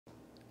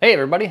Hey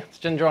everybody, it's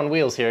Ginger on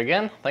Wheels here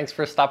again. Thanks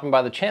for stopping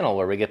by the channel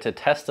where we get to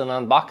test and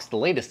unbox the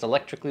latest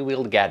electrically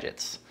wheeled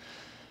gadgets.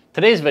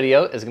 Today's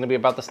video is going to be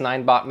about this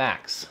Ninebot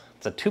Max.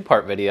 It's a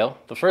two-part video.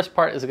 The first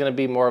part is going to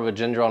be more of a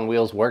Ginger on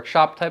Wheels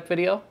workshop type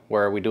video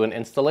where we do an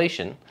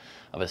installation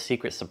of a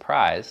secret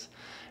surprise.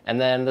 And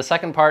then the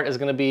second part is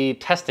going to be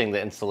testing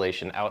the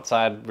installation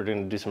outside. We're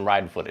going to do some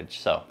ride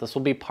footage. So this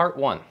will be part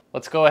one.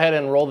 Let's go ahead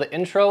and roll the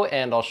intro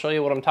and I'll show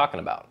you what I'm talking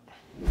about.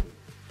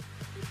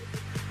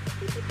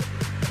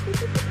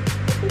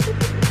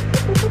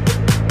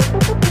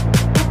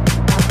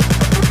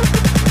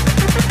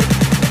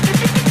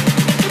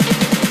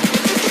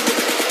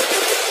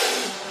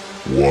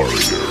 Warrior.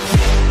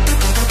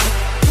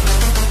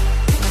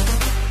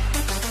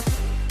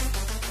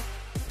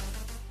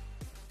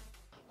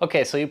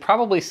 Okay, so you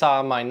probably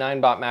saw my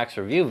Ninebot Max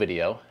review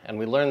video, and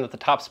we learned that the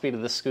top speed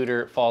of this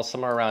scooter falls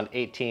somewhere around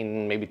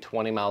 18, maybe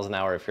 20 miles an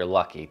hour if you're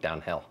lucky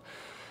downhill.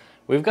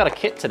 We've got a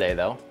kit today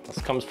though. This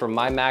comes from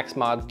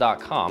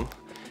mymaxmods.com.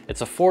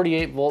 It's a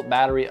 48-volt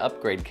battery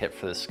upgrade kit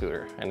for this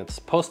scooter, and it's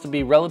supposed to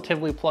be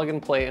relatively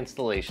plug-and-play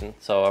installation.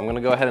 So I'm gonna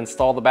go ahead and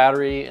install the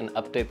battery and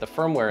update the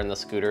firmware in the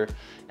scooter,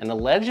 and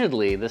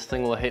allegedly this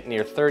thing will hit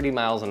near 30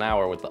 miles an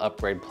hour with the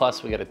upgrade,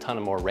 plus we get a ton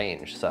of more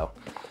range. So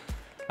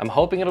I'm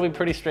hoping it'll be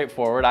pretty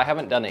straightforward. I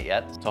haven't done it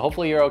yet, so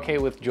hopefully you're okay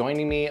with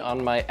joining me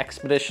on my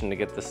expedition to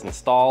get this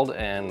installed,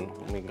 and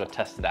we can go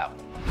test it out.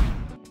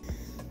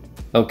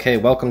 Okay,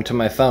 welcome to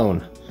my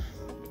phone.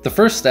 The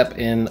first step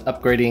in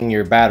upgrading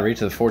your battery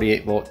to the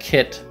 48-volt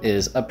kit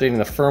is updating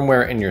the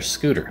firmware in your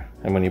scooter.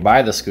 And when you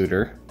buy the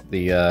scooter,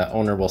 the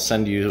owner will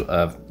send you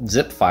a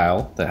zip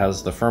file that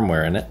has the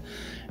firmware in it.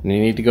 And you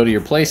need to go to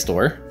your Play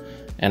Store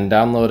and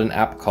download an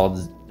app called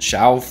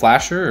Xiao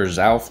Flasher or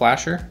Xiao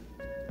Flasher?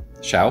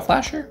 Xiao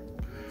Flasher?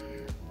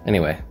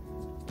 Anyway,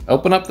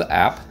 open up the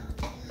app.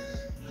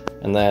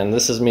 And then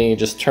this is me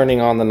just turning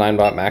on the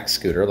Ninebot Max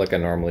scooter like I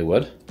normally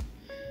would.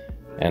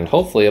 And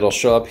hopefully it'll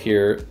show up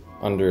here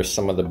under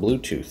some of the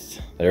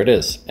Bluetooth. There it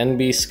is,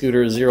 NB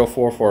Scooter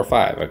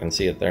 0445. I can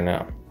see it there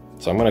now.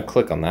 So I'm gonna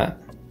click on that.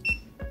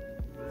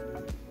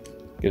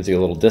 Gives you a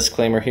little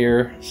disclaimer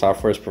here.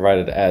 Software is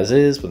provided as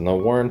is with no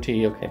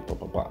warranty. Okay, blah,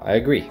 blah, blah. I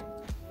agree.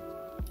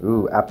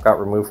 Ooh, app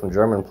got removed from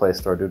German Play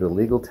Store due to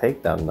legal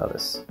takedown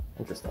notice.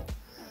 Interesting.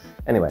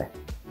 Anyway,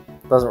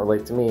 doesn't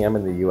relate to me. I'm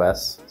in the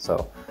US.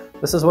 So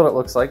this is what it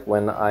looks like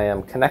when I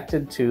am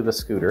connected to the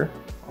scooter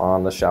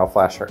on the Xiao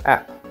Flasher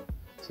app.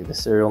 See the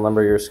serial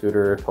number of your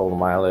scooter, total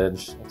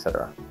mileage,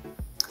 etc.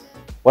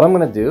 What I'm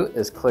going to do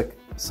is click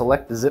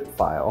select zip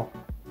file,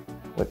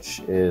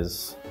 which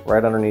is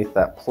right underneath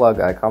that plug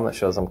icon that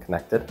shows I'm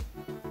connected.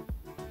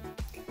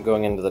 I'm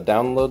going into the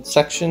download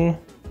section,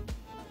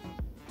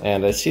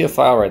 and I see a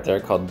file right there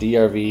called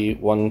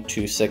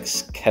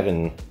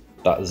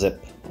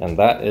drv126kevin.zip, and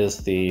that is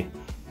the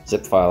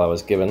zip file I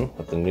was given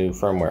with the new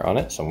firmware on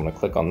it. So I'm going to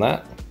click on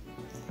that,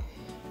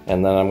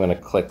 and then I'm going to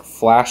click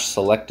flash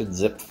selected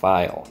zip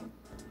file.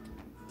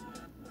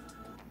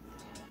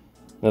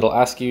 It'll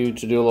ask you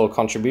to do a little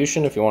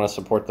contribution if you want to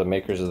support the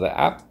makers of the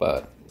app,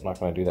 but I'm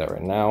not going to do that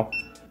right now.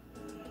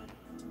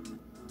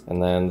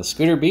 And then the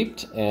scooter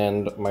beeped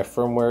and my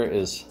firmware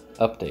is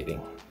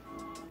updating,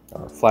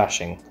 or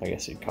flashing, I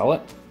guess you'd call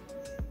it.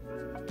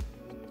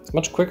 It's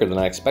much quicker than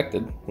I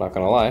expected, not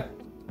going to lie.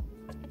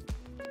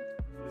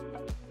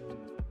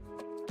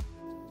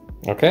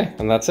 Okay,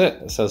 and that's it.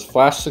 It says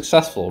flash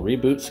successful,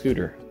 reboot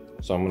scooter.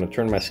 So I'm going to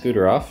turn my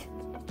scooter off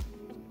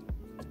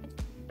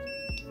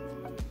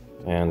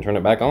and turn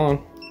it back on,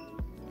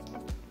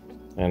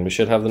 and we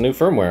should have the new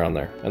firmware on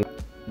there. And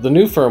the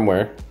new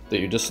firmware that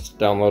you just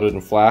downloaded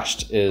and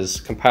flashed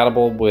is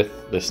compatible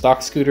with the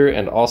stock scooter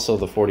and also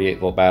the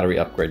 48-volt battery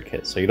upgrade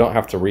kit, so you don't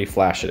have to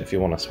re-flash it if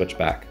you want to switch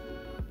back.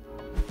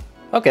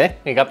 Okay,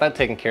 you got that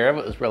taken care of.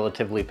 It was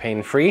relatively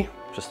pain-free.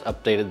 Just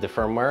updated the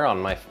firmware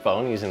on my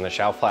phone using the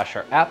Xiao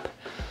Flasher app.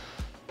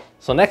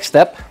 So next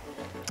step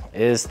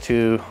is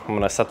I'm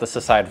going to set this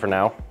aside for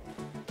now.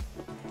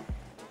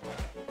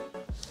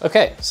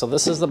 Okay, so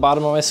this is the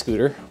bottom of my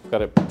scooter.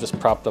 Got it just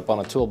propped up on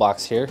a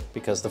toolbox here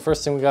because the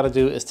first thing we got to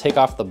do is take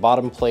off the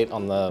bottom plate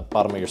on the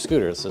bottom of your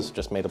scooter. This is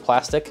just made of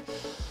plastic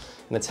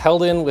and it's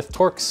held in with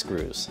Torx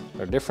screws.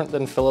 They're different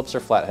than Phillips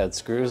or flathead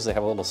screws. They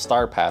have a little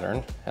star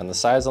pattern, and the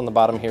size on the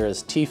bottom here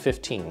is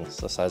T15. It's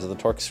the size of the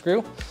Torx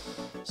screw.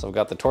 So I've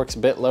got the Torx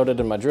bit loaded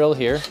in my drill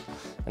here.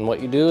 And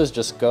what you do is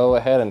just go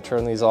ahead and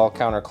turn these all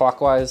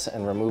counterclockwise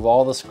and remove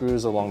all the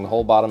screws along the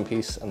whole bottom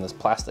piece, and this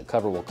plastic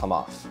cover will come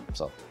off.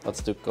 So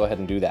let's go ahead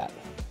and do that.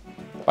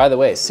 By the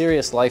way,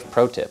 serious life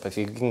pro tip: if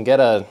you can get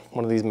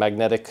one of these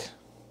magnetic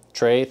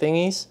tray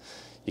thingies,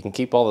 you can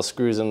keep all the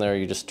screws in there.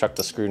 You just chuck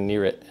the screw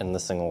near it and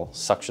this thing will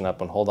suction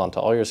up and hold on to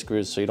all your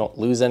screws so you don't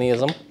lose any of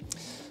them.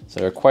 So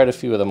there are quite a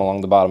few of them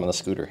along the bottom of the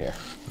scooter here.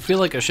 I feel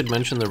like I should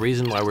mention the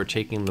reason why we're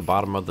taking the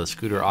bottom of the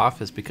scooter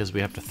off is because we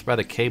have to thread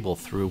a cable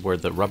through where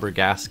the rubber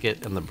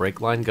gasket and the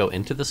brake line go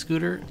into the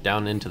scooter,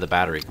 down into the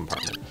battery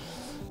compartment.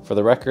 For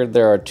the record,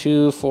 there are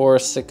 2, 4,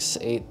 6,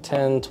 8,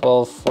 10,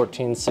 12,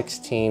 14,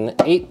 16,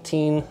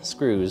 18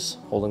 screws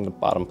holding the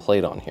bottom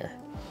plate on here.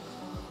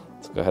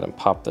 It's Go ahead and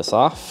pop this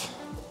off.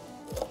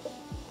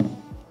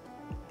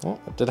 Well,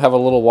 it did have a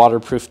little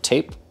waterproof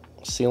tape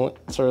sealant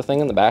sort of thing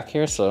in the back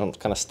here, so it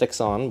kind of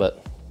sticks on,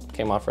 but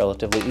came off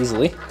relatively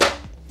easily.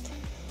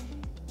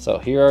 So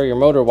here are your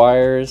motor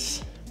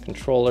wires,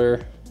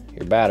 controller,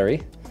 your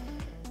battery.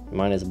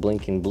 Mine is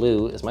blinking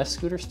blue. Is my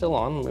scooter still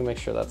on? Let me make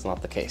sure that's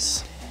not the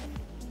case.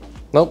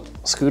 Nope,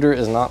 scooter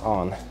is not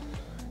on.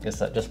 Guess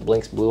that just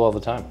blinks blue all the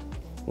time.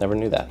 Never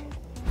knew that.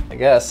 I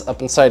guess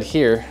up inside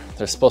here,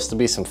 there's supposed to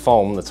be some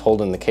foam that's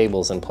holding the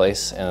cables in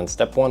place, and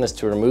step one is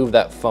to remove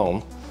that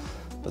foam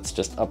that's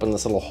just up in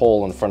this little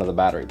hole in front of the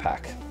battery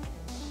pack.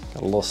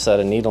 Got a little set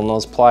of needle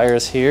nose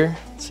pliers here.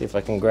 Let's see if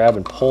I can grab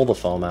and pull the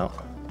foam out.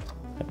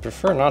 I'd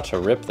prefer not to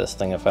rip this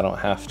thing if I don't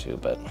have to,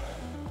 but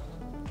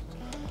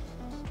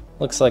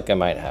looks like I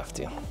might have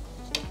to.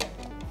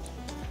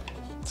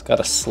 It's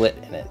got a slit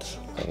in it.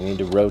 I need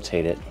to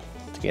rotate it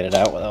to get it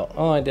out without,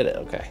 oh, I did it,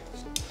 okay.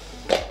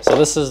 So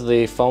this is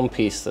the foam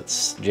piece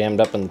that's jammed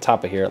up in the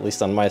top of here, at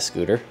least on my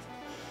scooter.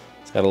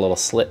 It's got a little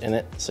slit in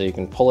it, so you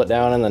can pull it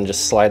down and then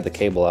just slide the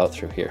cable out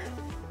through here.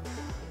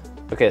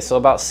 Okay, so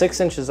about 6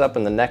 inches up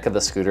in the neck of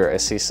the scooter, I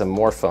see some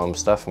more foam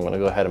stuff. I'm gonna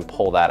go ahead and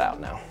pull that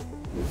out now.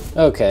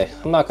 Okay,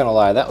 I'm not gonna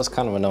lie, that was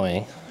kind of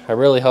annoying. I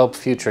really hope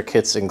future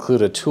kits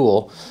include a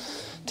tool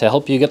to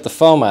help you get the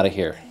foam out of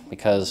here,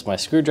 because my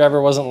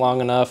screwdriver wasn't long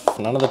enough,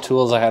 none of the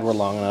tools I had were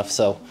long enough,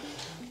 so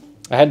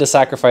I had to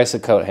sacrifice a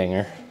coat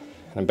hanger.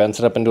 And I bent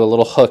it up into a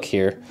little hook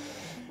here,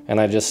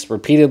 and I just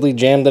repeatedly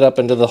jammed it up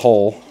into the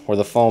hole where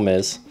the foam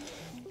is,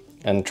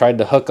 and tried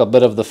to hook a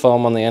bit of the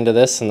foam on the end of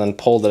this, and then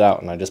pulled it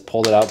out. And I just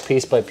pulled it out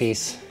piece by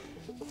piece.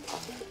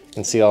 You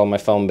can see all my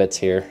foam bits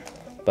here,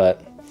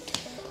 but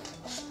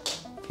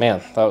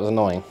man, that was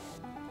annoying.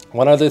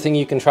 One other thing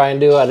you can try and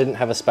do, I didn't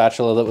have a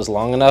spatula that was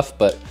long enough,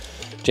 but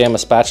jam a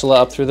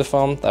spatula up through the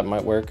foam, that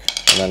might work,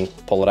 and then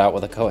pull it out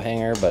with a coat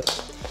hanger.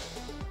 But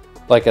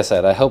like I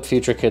said, I hope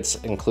future kits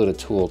include a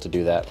tool to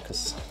do that,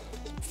 because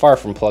far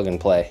from plug and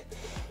play.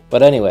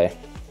 But anyway,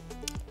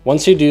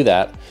 once you do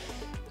that,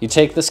 you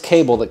take this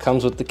cable that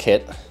comes with the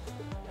kit,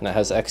 and it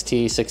has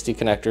XT60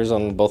 connectors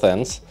on both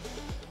ends.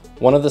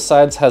 One of the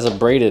sides has a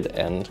braided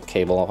end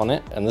cable on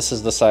it, and this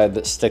is the side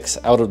that sticks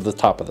out of the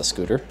top of the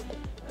scooter.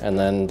 And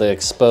then the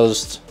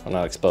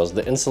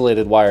the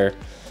insulated wire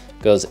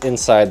goes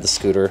inside the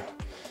scooter,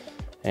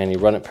 and you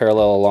run it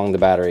parallel along the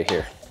battery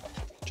here,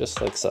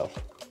 just like so.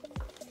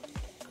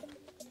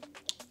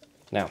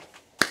 Now,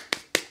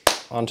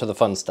 on to the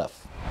fun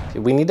stuff.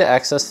 We need to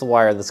access the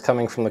wire that's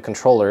coming from the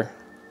controller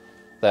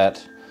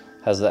that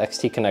has the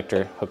XT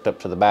connector hooked up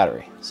to the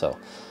battery. So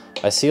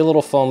I see a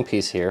little foam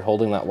piece here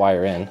holding that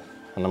wire in,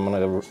 and I'm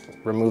gonna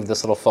remove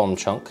this little foam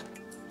chunk.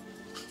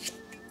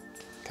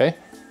 Okay,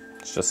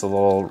 it's just a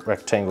little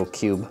rectangle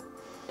cube.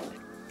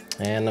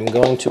 And I'm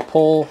going to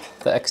pull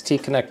the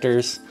XT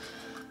connectors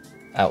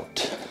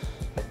out.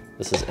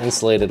 This is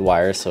insulated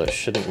wire, so it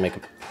shouldn't make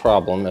a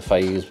problem if I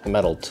use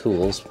metal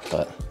tools,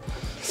 but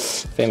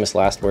famous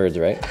last words,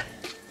 right?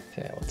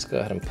 Okay, let's go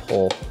ahead and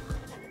pull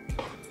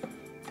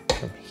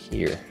from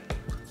here.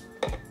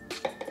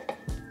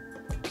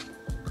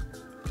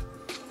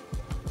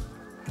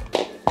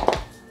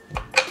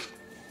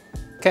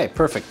 Okay,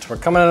 perfect. We're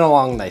coming in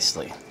along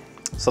nicely.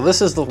 So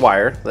this is the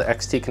wire, the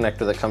XT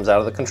connector that comes out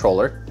of the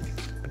controller.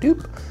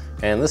 Ba-doop.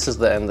 And this is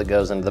the end that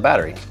goes into the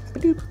battery.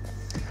 Ba-doop.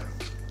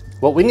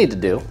 What we need to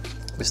do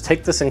is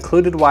take this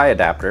included Y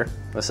adapter.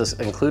 This is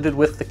included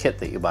with the kit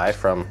that you buy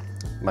from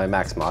my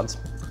Max Mods.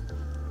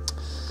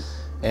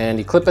 And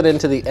you clip it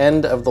into the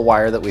end of the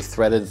wire that we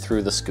threaded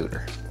through the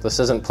scooter. This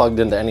isn't plugged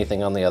into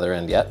anything on the other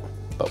end yet,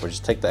 but we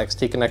just take the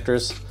XT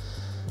connectors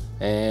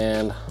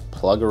and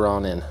plug her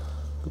on in.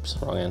 Oops,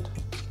 wrong end.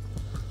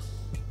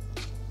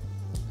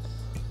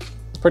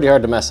 It's pretty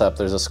hard to mess up.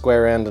 There's a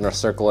square end and a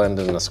circle end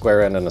and a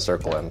square end and a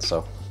circle end,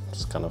 so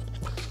just kind of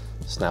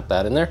snap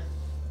that in there.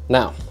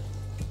 Now,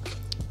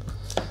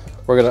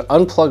 we're gonna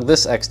unplug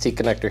this XT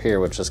connector here,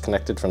 which is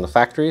connected from the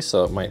factory,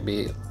 so it might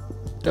be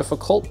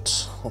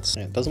difficult. Let's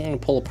see, it doesn't want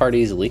to pull apart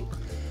easily.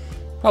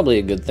 Probably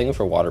a good thing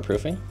for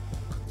waterproofing.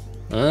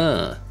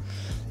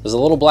 There's a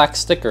little black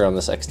sticker on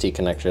this XT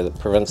connector that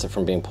prevents it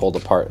from being pulled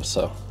apart,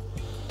 so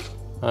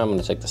I'm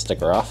gonna take the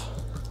sticker off.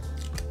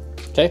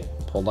 Okay,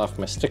 pulled off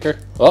my sticker.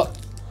 Oh,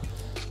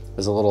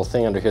 there's a little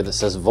thing under here that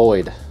says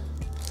void.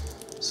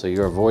 So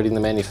you're avoiding the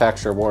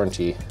manufacturer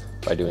warranty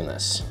by doing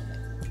this.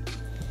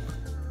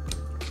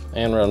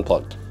 And we're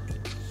unplugged.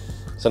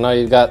 So now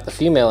you've got the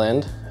female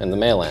end and the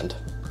male end.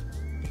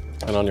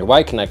 And on your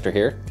Y connector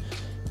here,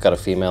 you've got a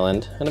female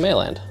end and a male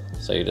end.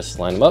 So you just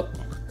line them up,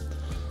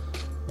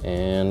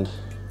 and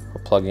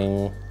we're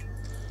plugging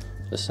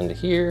this into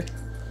here,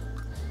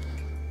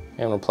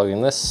 and we're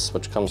plugging this,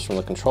 which comes from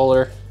the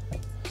controller,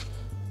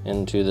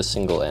 into the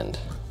single end.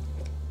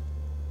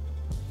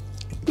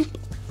 Boop.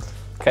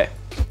 Okay,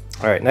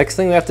 all right, next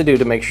thing we have to do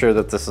to make sure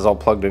that this is all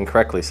plugged in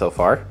correctly so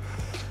far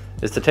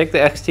is to take the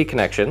XT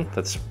connection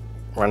that's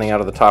running out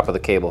of the top of the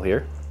cable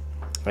here,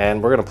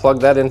 and we're gonna plug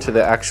that into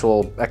the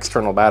actual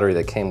external battery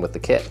that came with the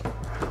kit.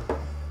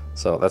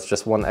 So that's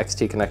just one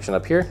XT connection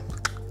up here.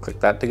 Click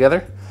that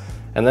together,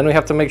 And then we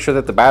have to make sure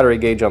that the battery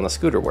gauge on the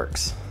scooter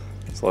works.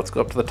 So let's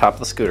go up to the top of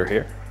the scooter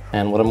here.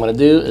 And what I'm gonna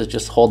do is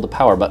just hold the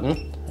power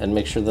button and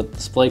make sure that the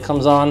display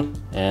comes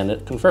on and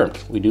it confirmed.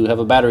 We do have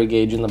a battery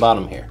gauge in the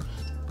bottom here.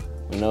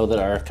 We know that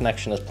our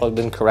connection is plugged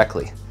in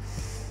correctly.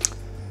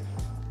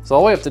 So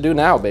all we have to do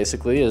now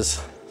basically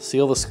is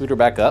seal the scooter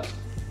back up,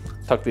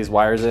 tuck these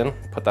wires in,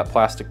 put that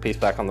plastic piece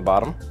back on the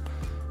bottom,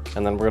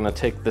 and then we're gonna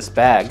take this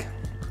bag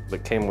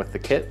that came with the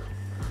kit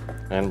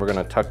and we're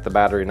gonna tuck the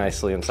battery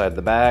nicely inside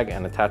the bag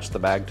and attach the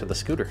bag to the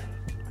scooter,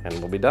 and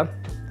we'll be done.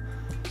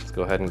 Let's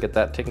go ahead and get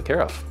that taken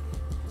care of.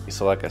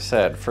 So like I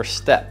said, first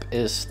step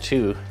is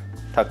to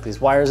tuck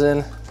these wires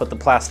in, put the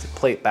plastic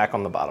plate back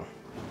on the bottom.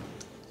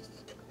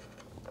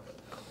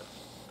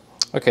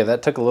 Okay,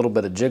 that took a little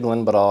bit of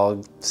jiggling, but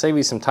I'll save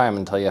you some time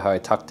and tell you how I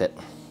tucked it.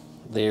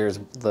 There's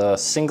the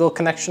single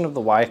connection of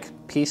the Y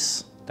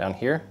piece down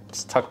here.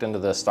 It's tucked into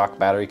the stock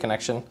battery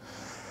connection.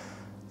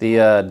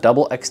 The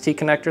double XT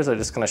connectors are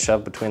just gonna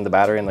shove between the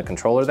battery and the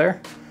controller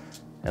there.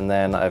 And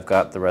then I've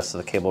got the rest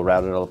of the cable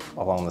routed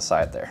along the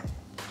side there.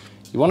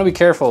 You wanna be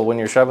careful when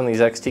you're shoving these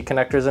XT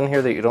connectors in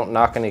here that you don't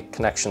knock any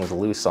connections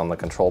loose on the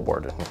control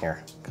board in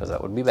here, because that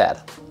would be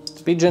bad.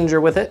 Be ginger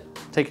with it,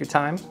 take your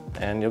time,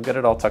 and you'll get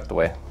it all tucked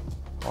away.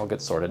 All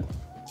get sorted.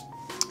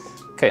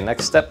 Okay,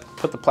 next step,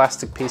 put the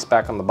plastic piece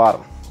back on the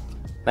bottom.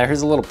 Now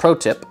here's a little pro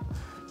tip.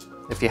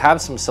 If you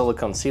have some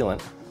silicone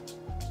sealant,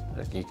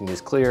 you can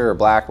use clear or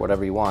black,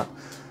 whatever you want,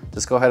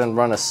 just go ahead and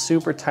run a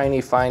super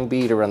tiny fine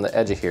bead around the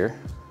edge of here.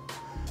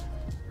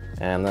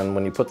 And then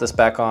when you put this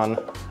back on,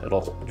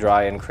 it'll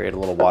dry and create a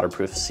little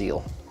waterproof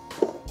seal.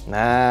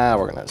 Now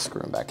we're gonna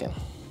screw them back in.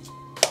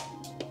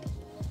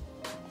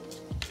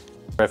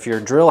 If your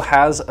drill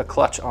has a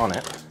clutch on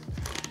it,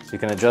 you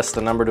can adjust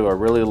the number to a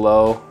really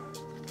low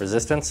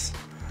resistance.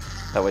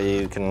 That way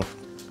you can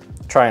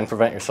try and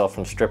prevent yourself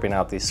from stripping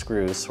out these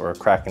screws or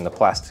cracking the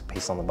plastic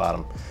piece on the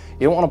bottom.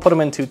 You don't want to put them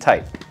in too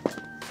tight.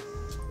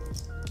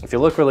 If you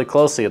look really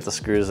closely at the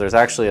screws, there's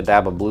actually a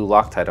dab of blue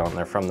Loctite on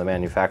there from the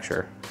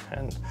manufacturer.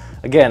 And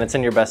again, it's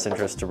in your best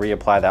interest to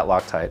reapply that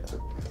Loctite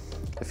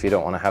if you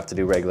don't want to have to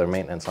do regular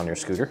maintenance on your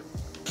scooter.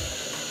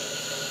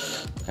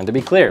 And to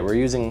be clear, we're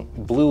using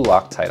blue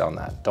Loctite on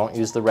that. Don't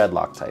use the red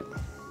Loctite.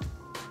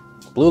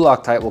 Blue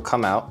Loctite will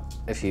come out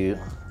if you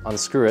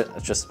unscrew it.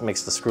 It just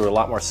makes the screw a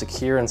lot more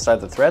secure inside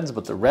the threads,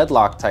 but the red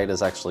Loctite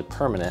is actually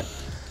permanent.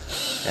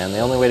 And the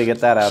only way to get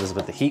that out is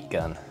with the heat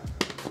gun.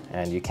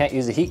 And you can't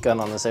use a heat gun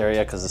on this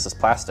area because this is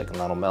plastic and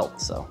that'll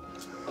melt. So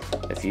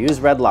if you use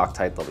red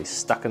Loctite, they'll be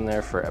stuck in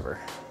there forever.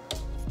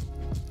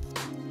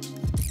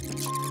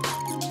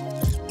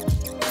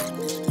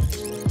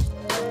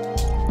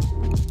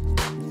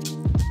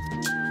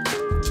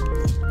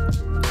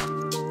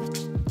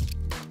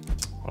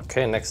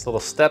 Okay, next little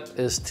step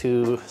is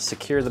to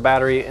secure the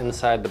battery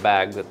inside the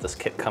bag that this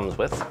kit comes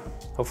with.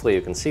 Hopefully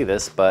you can see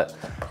this, but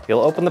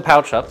you'll open the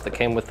pouch up that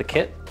came with the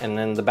kit, and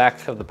in the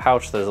back of the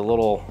pouch there's a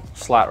little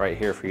slot right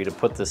here for you to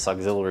put this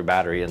auxiliary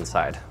battery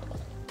inside.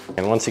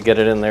 And once you get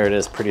it in there, it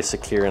is pretty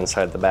secure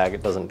inside the bag.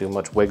 It doesn't do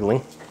much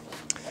wiggling.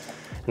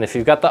 And if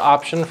you've got the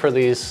option for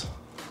these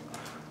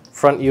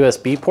front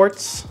USB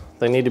ports,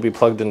 they need to be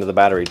plugged into the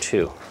battery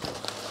too.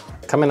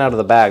 Coming out of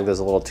the bag, there's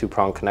a little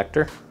 2-prong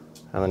connector.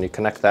 And then you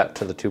connect that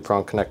to the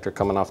 2-prong connector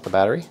coming off the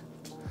battery.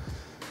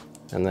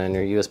 And then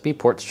your USB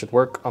ports should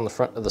work on the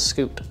front of the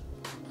scoot.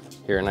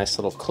 Hear a nice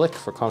little click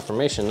for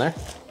confirmation there.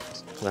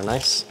 They're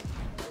nice.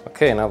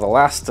 Okay, now the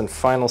last and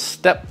final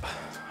step,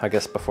 I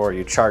guess before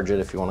you charge it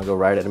if you want to go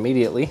ride it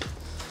immediately,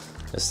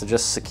 is to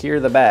just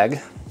secure the bag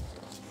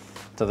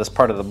to this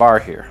part of the bar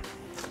here.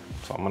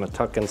 So I'm going to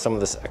tuck in some of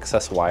this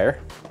excess wire.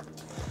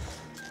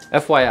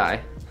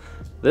 FYI,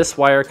 this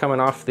wire coming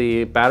off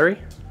the battery,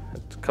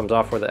 comes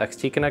off where the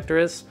XT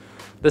connector is.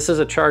 This is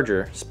a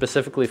charger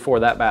specifically for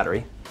that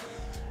battery.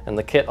 And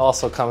the kit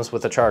also comes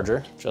with a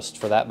charger just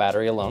for that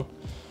battery alone.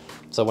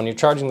 So when you're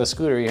charging the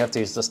scooter, you have to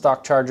use the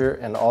stock charger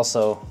and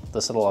also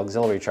this little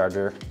auxiliary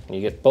charger, and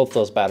you get both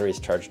those batteries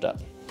charged up.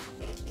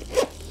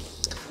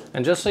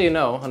 And just so you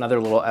know,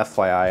 another little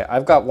FYI,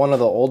 I've got one of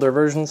the older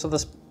versions of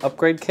this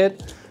upgrade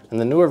kit, and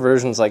the newer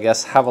versions, I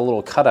guess, have a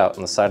little cutout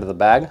on the side of the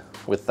bag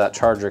with that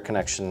charger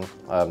connection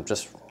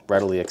just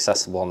readily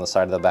accessible on the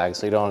side of the bag,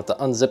 so you don't have to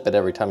unzip it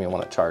every time you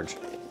want to charge.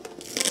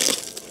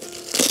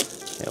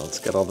 Okay, let's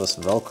get all this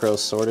Velcro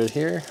sorted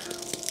here.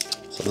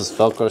 So this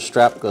Velcro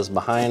strap goes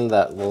behind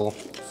that little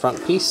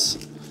front piece,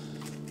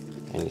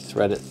 and you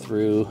thread it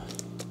through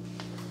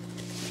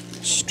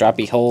a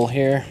strappy hole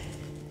here.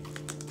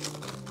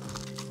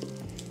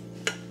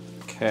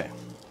 Okay,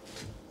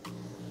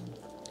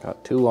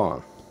 got 2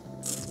 on,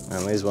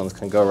 and these ones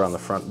can go around the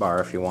front bar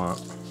if you want.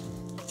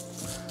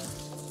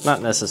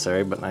 Not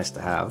necessary, but nice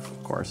to have,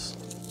 of course.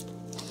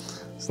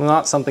 It's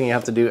not something you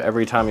have to do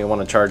every time you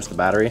want to charge the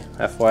battery,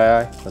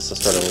 FYI. This is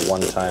sort of a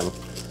one-time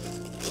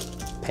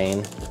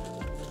pain.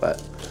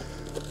 But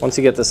once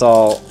you get this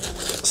all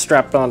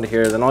strapped onto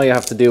here, then all you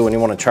have to do when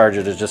you want to charge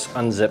it is just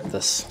unzip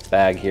this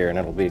bag here and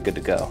it'll be good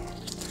to go.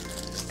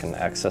 You can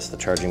access the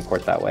charging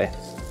port that way.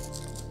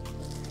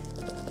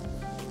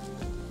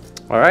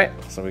 All right,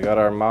 so we got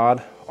our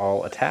mod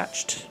all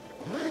attached.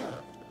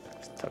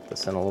 Just tuck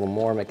this in a little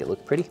more, make it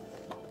look pretty.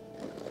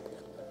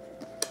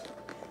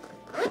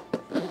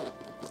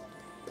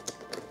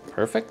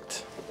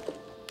 Perfect.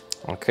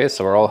 Okay,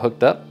 so we're all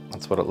hooked up.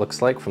 That's what it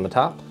looks like from the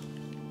top.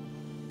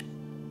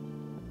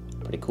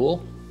 Pretty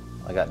cool.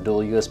 I got dual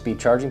USB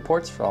charging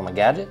ports for all my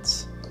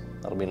gadgets.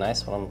 That'll be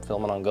nice when I'm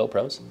filming on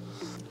GoPros.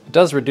 It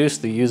does reduce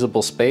the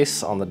usable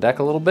space on the deck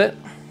a little bit.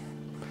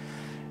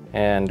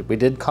 And we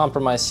did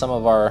compromise some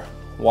of our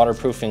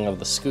waterproofing of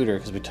the scooter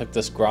because we took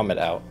this grommet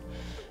out.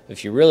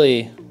 If you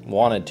really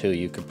wanted to,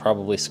 you could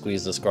probably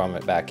squeeze this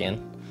grommet back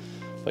in,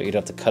 but you'd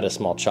have to cut a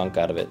small chunk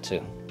out of it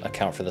to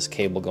account for this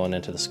cable going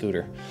into the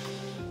scooter.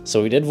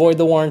 So we did void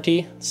the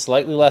warranty,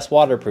 slightly less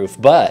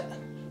waterproof, but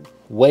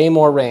way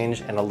more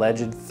range and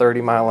alleged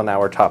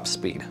 30-mile-an-hour top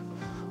speed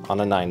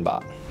on a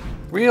Ninebot.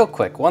 Real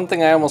quick, one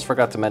thing I almost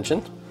forgot to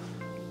mention,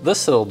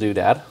 this little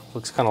doodad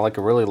looks kind of like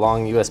a really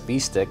long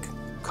USB stick,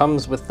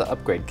 comes with the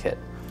upgrade kit.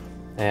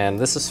 And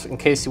this is in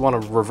case you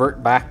want to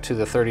revert back to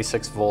the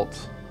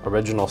 36-volt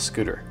original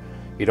scooter.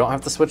 You don't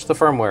have to switch the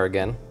firmware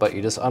again, but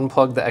you just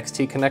unplug the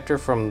XT connector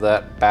from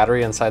that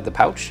battery inside the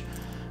pouch,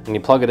 and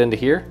you plug it into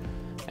here,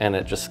 and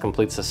it just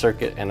completes the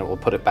circuit, and it will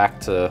put it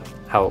back to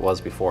how it was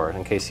before,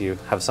 in case you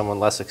have someone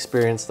less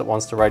experienced that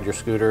wants to ride your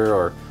scooter,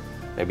 or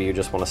maybe you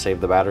just want to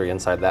save the battery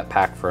inside that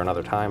pack for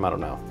another time, I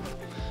don't know.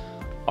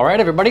 All right,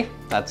 everybody,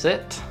 that's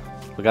it.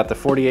 We got the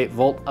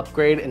 48-volt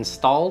upgrade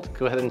installed.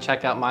 Go ahead and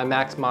check out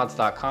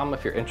mymaxmods.com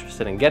if you're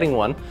interested in getting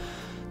one.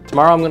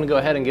 Tomorrow I'm gonna go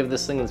ahead and give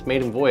this thing its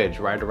maiden voyage,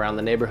 ride around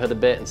the neighborhood a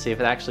bit and see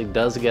if it actually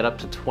does get up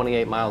to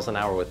 28 miles an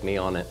hour with me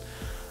on it.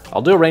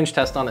 I'll do a range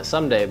test on it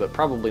someday, but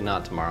probably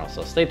not tomorrow,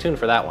 so stay tuned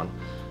for that one.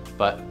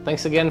 But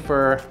thanks again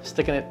for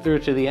sticking it through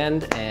to the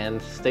end,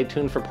 and stay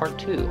tuned for part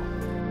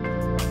 2.